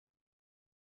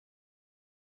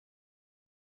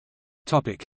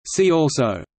See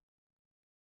also: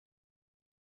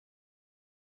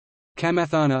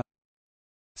 Kamathana,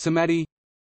 Samadhi,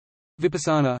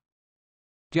 Vipassana,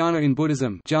 Dhyana in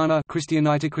Buddhism, jhana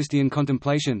Christian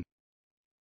contemplation,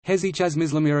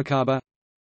 Hesychasmisla Mirakaba.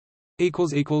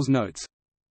 Notes.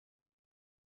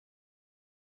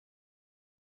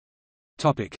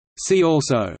 See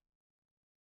also: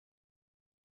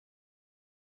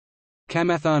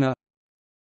 Kamathana,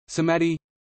 Samadhi,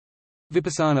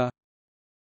 Vipassana,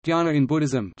 Dhyana in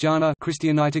Buddhism, jhana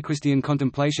Christian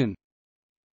contemplation,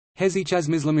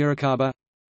 Hesychasmisla Mirakaba.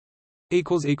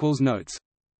 Notes.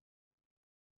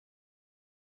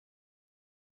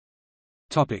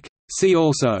 See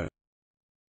also: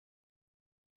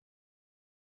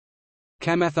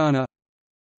 Kamathana,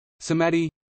 Samadhi,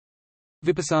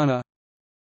 Vipassana,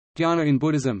 Dhyana in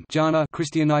Buddhism, jhana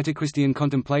Christian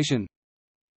contemplation,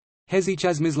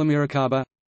 Hesychasmisla Mirakaba.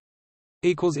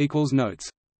 Notes.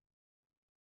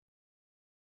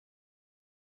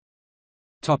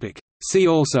 See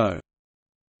also: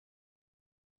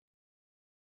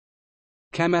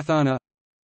 Kamathana,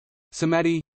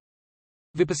 Samadhi,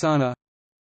 Vipassana,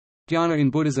 Dhyana in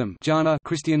Buddhism, jhana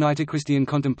Christian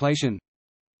contemplation,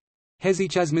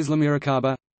 Hesychasmisla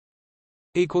Mirakaba.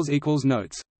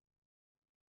 Notes.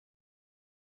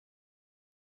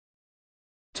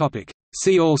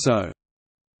 See also: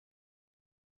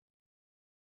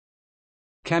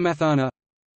 Kamathana,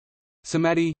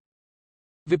 Samadhi,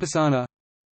 Vipassana,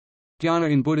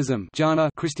 Dhyana in Buddhism, jhana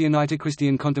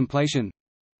Christian contemplation,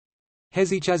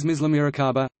 Hesychasmisla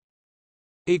Mirakaba.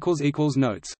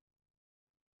 Notes.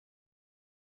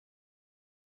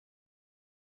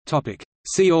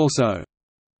 See also: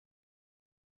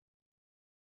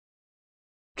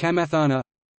 Kamathana,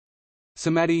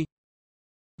 Samadhi,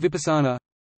 Vipassana,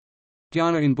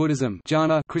 Dhyana in Buddhism,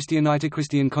 jhana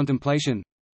Christian contemplation,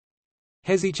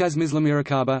 Hesychasmisla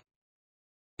Mirakaba.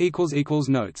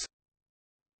 Notes.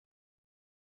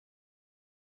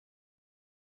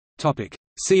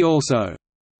 See also: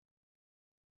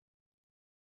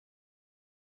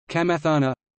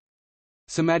 Kamathana,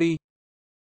 Samadhi,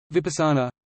 Vipassana,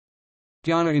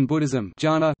 Dhyana in Buddhism,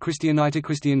 jhana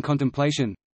Christian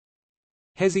contemplation,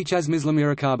 Hesychasmisla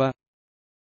Mirakaba.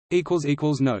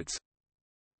 Notes.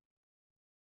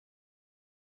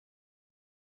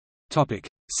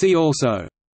 See also: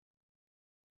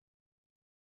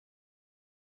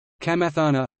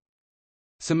 Kamathana,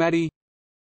 Samadhi,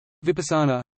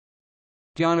 Vipassana,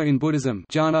 Dhyana in Buddhism,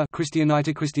 jhana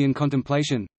Christian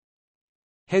contemplation,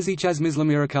 Hesychasmisla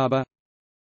Mirakaba.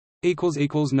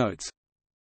 Notes.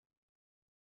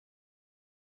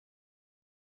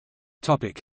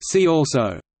 See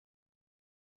also: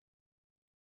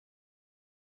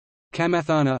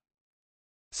 Kamathana,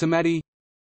 Samadhi,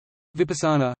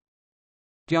 Vipassana,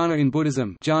 Dhyana in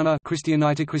Buddhism, jhana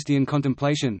Christian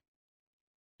contemplation,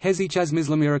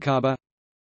 Hesychasmisla Mirakaba.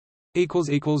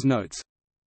 Notes.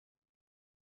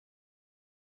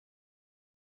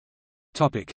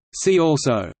 See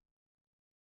also: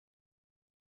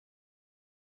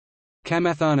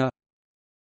 Kamathana,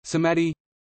 Samadhi,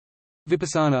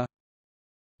 Vipassana,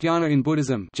 Dhyana in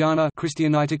Buddhism, jhana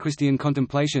Christian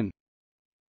contemplation,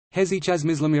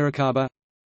 Hesychasmisla Mirakaba.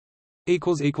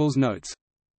 Notes.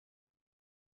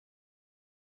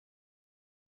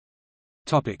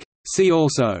 See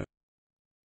also: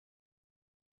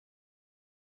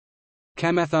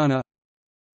 Kamathana,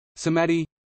 Samadhi,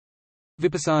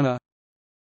 Vipassana,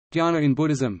 Dhyana in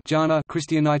Buddhism, jhana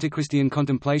Christian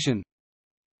contemplation,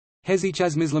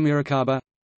 Hesychasmisla Mirakaba.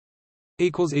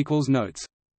 Notes.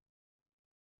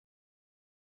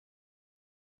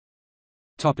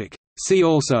 See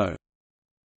also: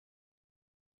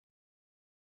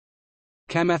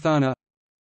 Kamathana,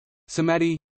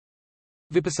 Samadhi,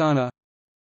 Vipassana,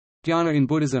 Dhyana in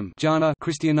Buddhism, jhana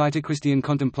Christian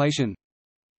contemplation,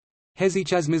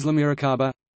 Hesychasmisla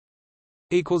Mirakaba.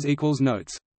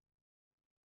 Notes.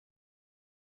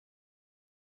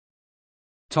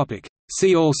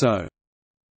 See also: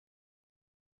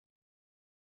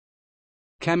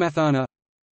 Kamathana,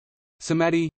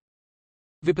 Samadhi,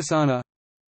 Vipassana,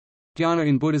 Dhyana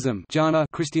in Buddhism, jhana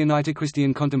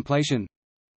Christian contemplation,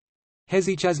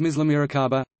 Hesychasmisla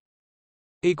Mirakaba.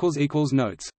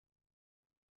 Notes.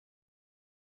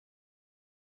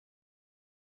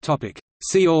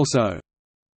 See also: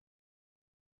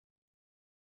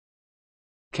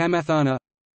 Kamathana,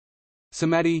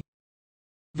 Samadhi,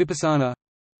 Vipassana,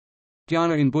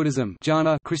 Dhyana in Buddhism,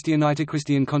 jhana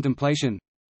Christian contemplation,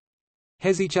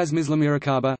 Hesychasmisla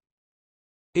Mirakaba.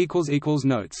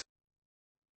 Notes.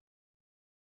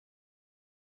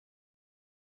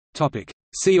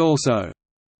 See also: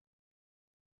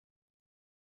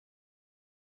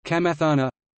 Kamathana,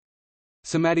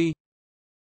 Samadhi,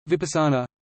 Vipassana,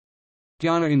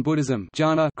 Dhyana in Buddhism,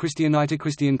 jhana Christianite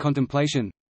Christian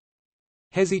contemplation,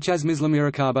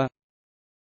 Hesychasmislamirakkhabha.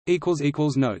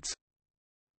 Notes.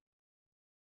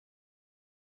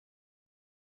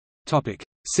 Topic.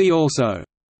 See also: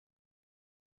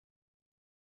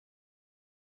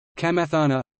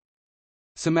 Kamathana,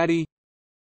 Samadhi,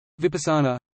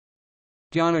 Vipassana,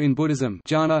 Dhyana in Buddhism,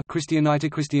 jhana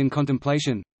Christianite Christian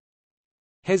contemplation,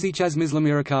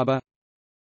 Hesychasmislamirakkhabha.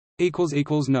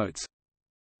 Notes.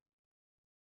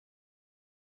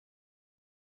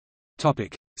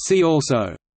 Topic. See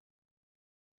also: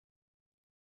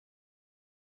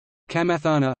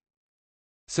 Kamathana,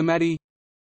 Samadhi,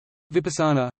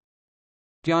 Vipassana,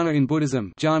 Dhyana in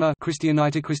Buddhism, jhana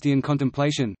Christianite Christian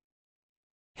contemplation,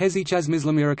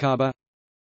 Hesychasmislamirakkhabha.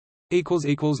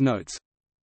 Notes.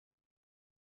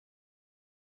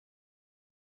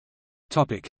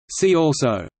 Topic. See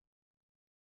also: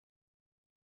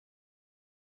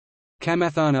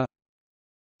 Kamathana,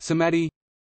 Samadhi,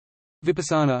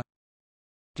 Vipassana,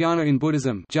 Dhyana in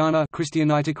Buddhism, jhana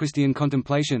Christianite Christian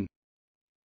contemplation,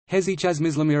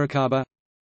 Hesychasmislamirakkhabha.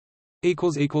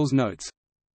 Notes.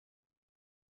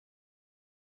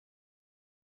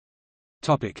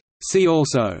 Topic. See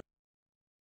also: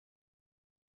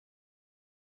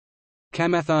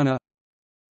 Kamathana,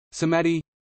 Samadhi,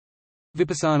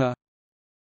 Vipassana,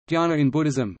 Dhyana in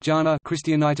Buddhism, jhana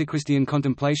Christianite Christian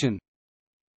contemplation,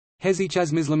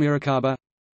 Hesychasmislamirakkhabha.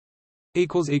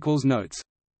 Notes.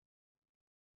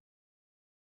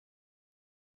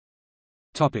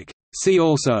 Topic. See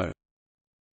also: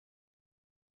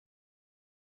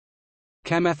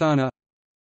 Kamathana,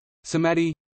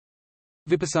 Samadhi,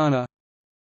 Vipassana,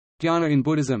 Dhyana in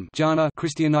Buddhism, jhana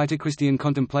Christianite Christian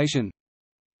contemplation,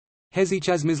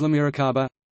 Hesychasmislamirakkhabha.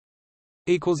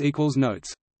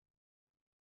 Notes.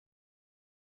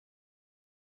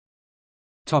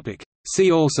 Topic.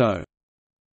 See also: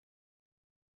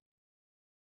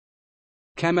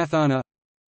 Kamathana,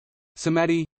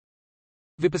 Samadhi,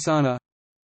 Vipassana,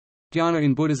 Dhyana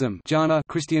in Buddhism, jhana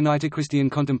Christianite Christian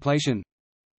contemplation,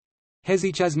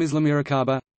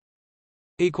 Hesychasmislamirakkhabha.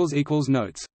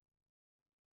 Notes.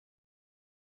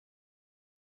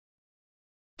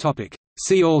 Topic.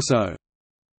 See also: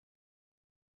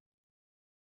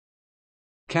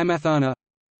 Kamathana,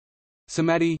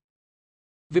 Samadhi,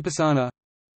 Vipassana,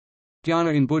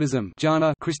 Dhyana in Buddhism,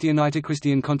 jhana Christianite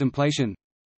Christian contemplation,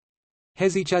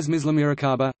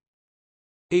 Hesychasmislamirakkhabha.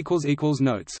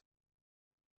 Notes.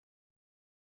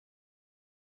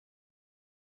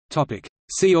 Topic.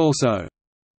 See also: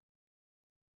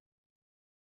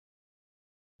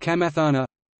 Kamathana,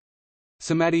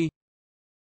 Samadhi,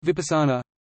 Vipassana,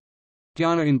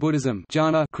 Dhyana in Buddhism,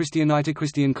 jhana Christianite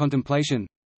Christian contemplation,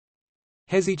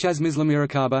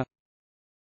 Hesychasmislamirakkhabha.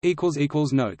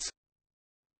 Notes.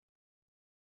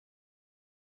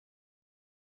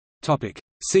 Topic.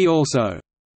 See also: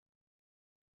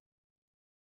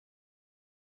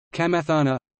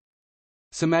 Kamathana,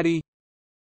 Samadhi,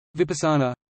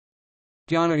 Vipassana,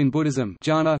 Dhyana in Buddhism,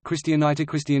 jhana Christianite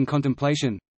Christian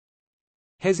contemplation,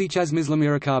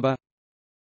 Hesychasmislamirakkhabha.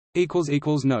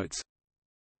 Notes.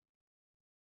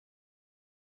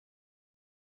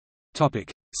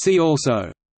 Topic. See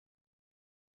also: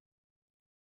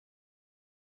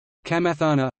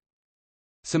 Kamathana,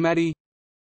 Samadhi,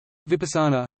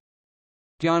 Vipassana,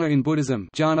 Dhyana in Buddhism,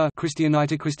 jhana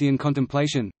Christianite Christian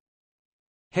contemplation,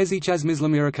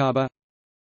 Hesychasmislamirakkhabha.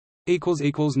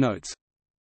 Notes.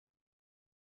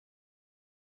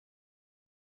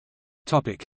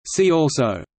 Topic. See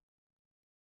also: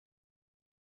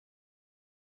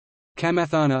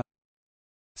 Kamathana,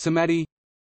 Samadhi,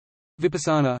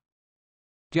 Vipassana,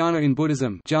 Dhyana in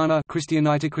Buddhism, jhana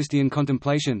Christianite Christian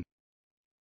contemplation,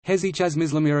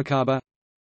 Hesychasmislamirakkhabha.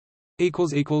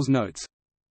 Notes.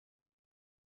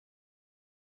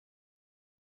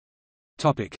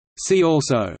 Topic. See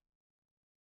also: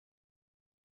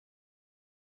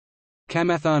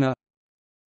 Kamathana,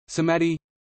 Samadhi,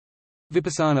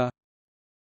 Vipassana,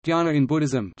 Dhyana in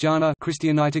Buddhism, jhana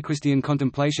Christianite Christian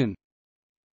contemplation,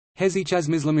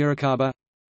 Hesychasmislamirakkhabha.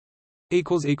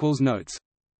 Notes.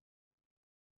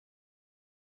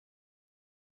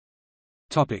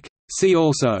 Topic. See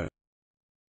also: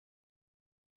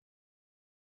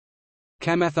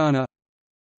 Kamathana,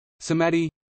 Samadhi,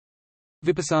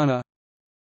 Vipassana,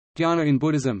 Dhyana in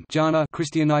Buddhism, jhana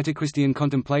Christianite Christian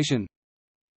contemplation,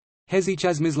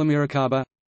 Hesychasmislamirakkhabha.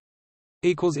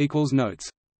 Notes.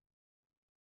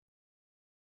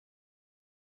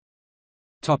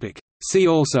 Topic. See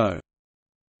also: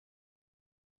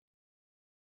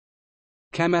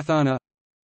 Kamathana,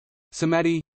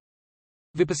 Samadhi,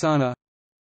 Vipassana,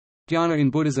 Dhyana in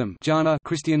Buddhism, jhana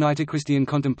Christianite Christian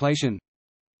contemplation.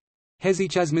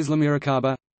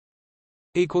 Hesychasmislamirakkhabha.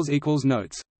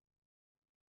 Notes.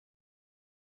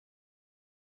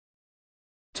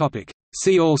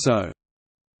 See also: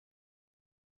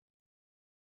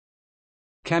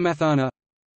 Kamathana,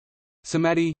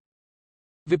 Samadhi,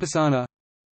 Vipassana,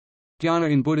 Dhyana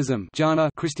in Buddhism, jhana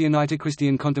Christianite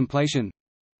Christian contemplation.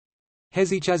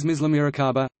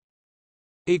 Hesychasmislamirakkhabha.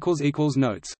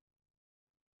 Notes.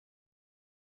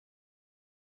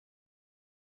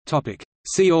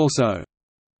 See also: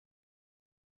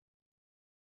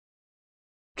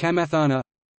 Kamathana,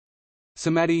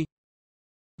 Samadhi,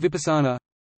 Vipassana,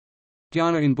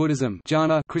 Dhyana in Buddhism,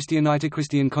 jhana Christianite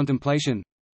Christian contemplation.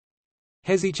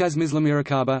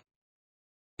 Hesychasmislamirakkhabha.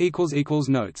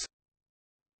 Notes.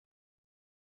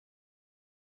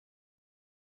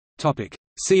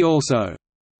 See also: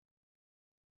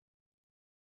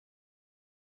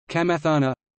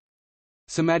 Kamathana,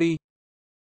 Samadhi,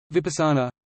 Vipassana,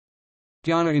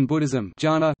 Dhyana in Buddhism,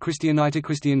 jhana Christianite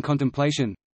Christian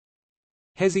contemplation.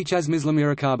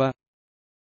 Hesychasmislamirakkhabha.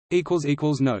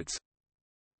 Notes.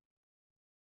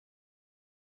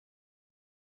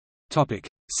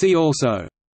 See also: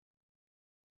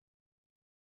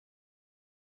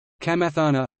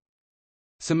 Kamathana,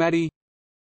 Samadhi,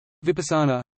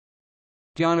 Vipassana,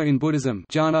 Dhyana in Buddhism,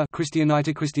 jhana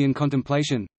Christianite Christian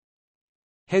contemplation.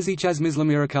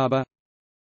 Hesychasmislamirakkhabha.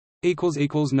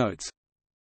 Notes.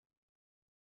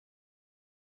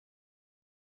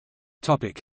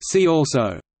 See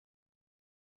also: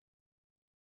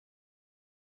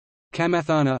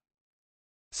 Kamathana,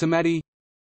 Samadhi,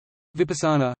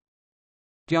 Vipassana,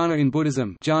 Dhyana in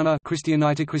Buddhism, jhana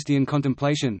Christianite Christian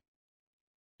contemplation.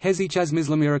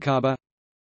 Hesychasmislamirakkhabha.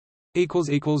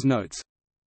 Notes.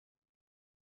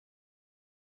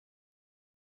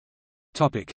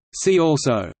 See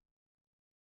also: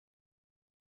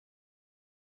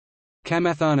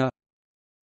 Kamathana,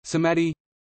 Samadhi,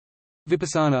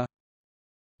 Vipassana,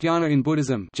 Dhyana in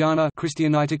Buddhism, jhana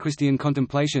Christianite Christian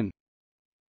contemplation.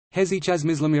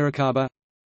 Hesychasmislamirakkhabha.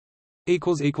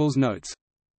 Notes.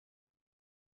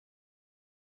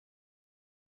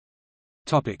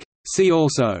 See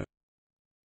also: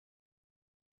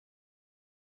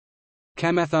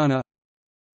 Kamathana,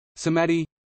 Samadhi,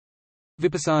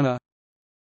 Vipassana,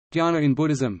 Dhyana in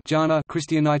Buddhism, jhana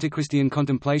Christianite Christian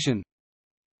contemplation.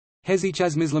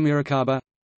 Hesychasmislamirakkhabha.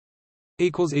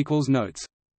 Notes.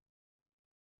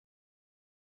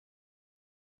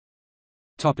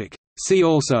 See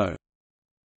also: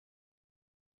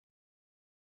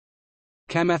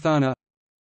 Kamathana,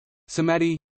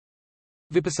 Samadhi,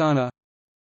 Vipassana,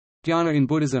 Dhyana in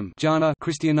Buddhism, jhana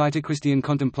Christianite Christian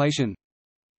contemplation.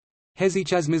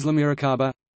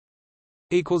 Hesychasmislamirakkhabha.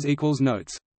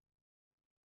 Notes.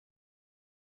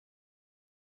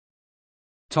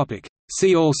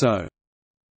 See also: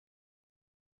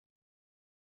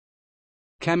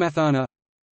 Kamathana,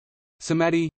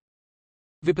 Samadhi,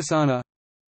 Vipassana,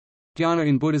 Dhyana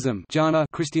in Buddhism, jhana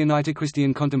Christianite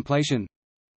Christian contemplation.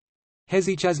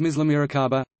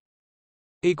 Hesychasmislamirakkhabha.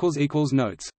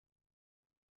 Notes.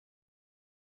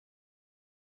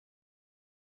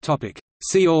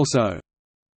 See also: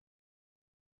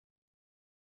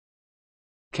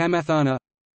 Kamathana,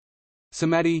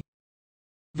 Samadhi,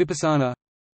 Vipassana,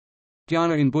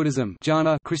 Dhyana in Buddhism,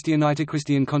 jhana Christianite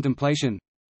Christian contemplation.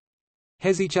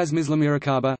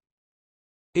 Hesychasmislamirakkhabha.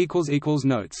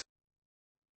 Notes.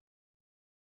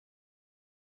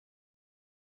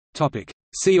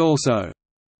 See also: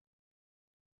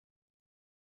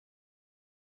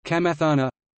 Kamathana,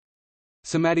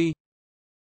 Samadhi,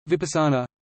 Vipassana,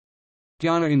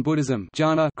 Dhyana in Buddhism,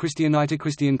 jhana Christianite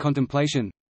Christian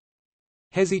contemplation.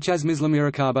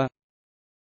 Hesychasmislamirakkhabha.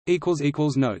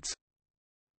 Notes.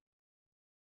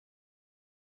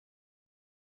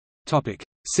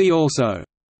 See also: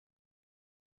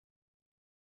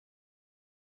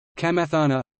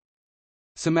 Kamathana,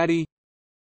 Samadhi,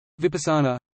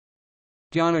 Vipassana,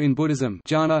 Dhyana in Buddhism,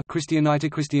 jhana Christianite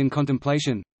Christian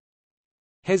contemplation.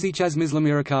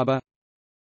 Hesychasmislamirakkhabha.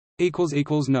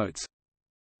 Notes.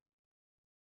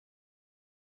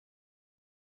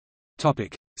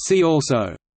 See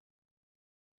also: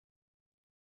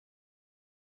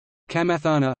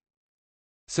 Kamathana,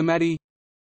 Samadhi,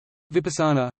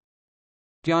 Vipassana,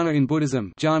 Dhyana in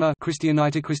Buddhism, jhana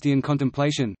Christianite Christian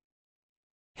contemplation.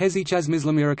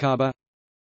 Hesychasmislamirakkhabha.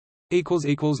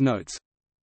 Notes.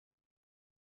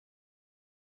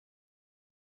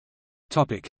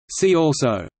 See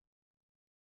also: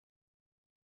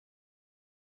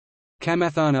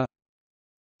 Kamathana,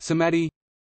 Samadhi,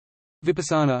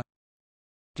 Vipassana,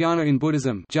 Dhyana in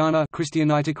Buddhism, jhana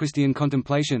Christianite Christian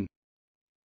contemplation.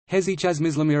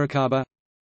 Hesychasmislamīrakāba.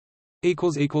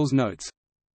 Notes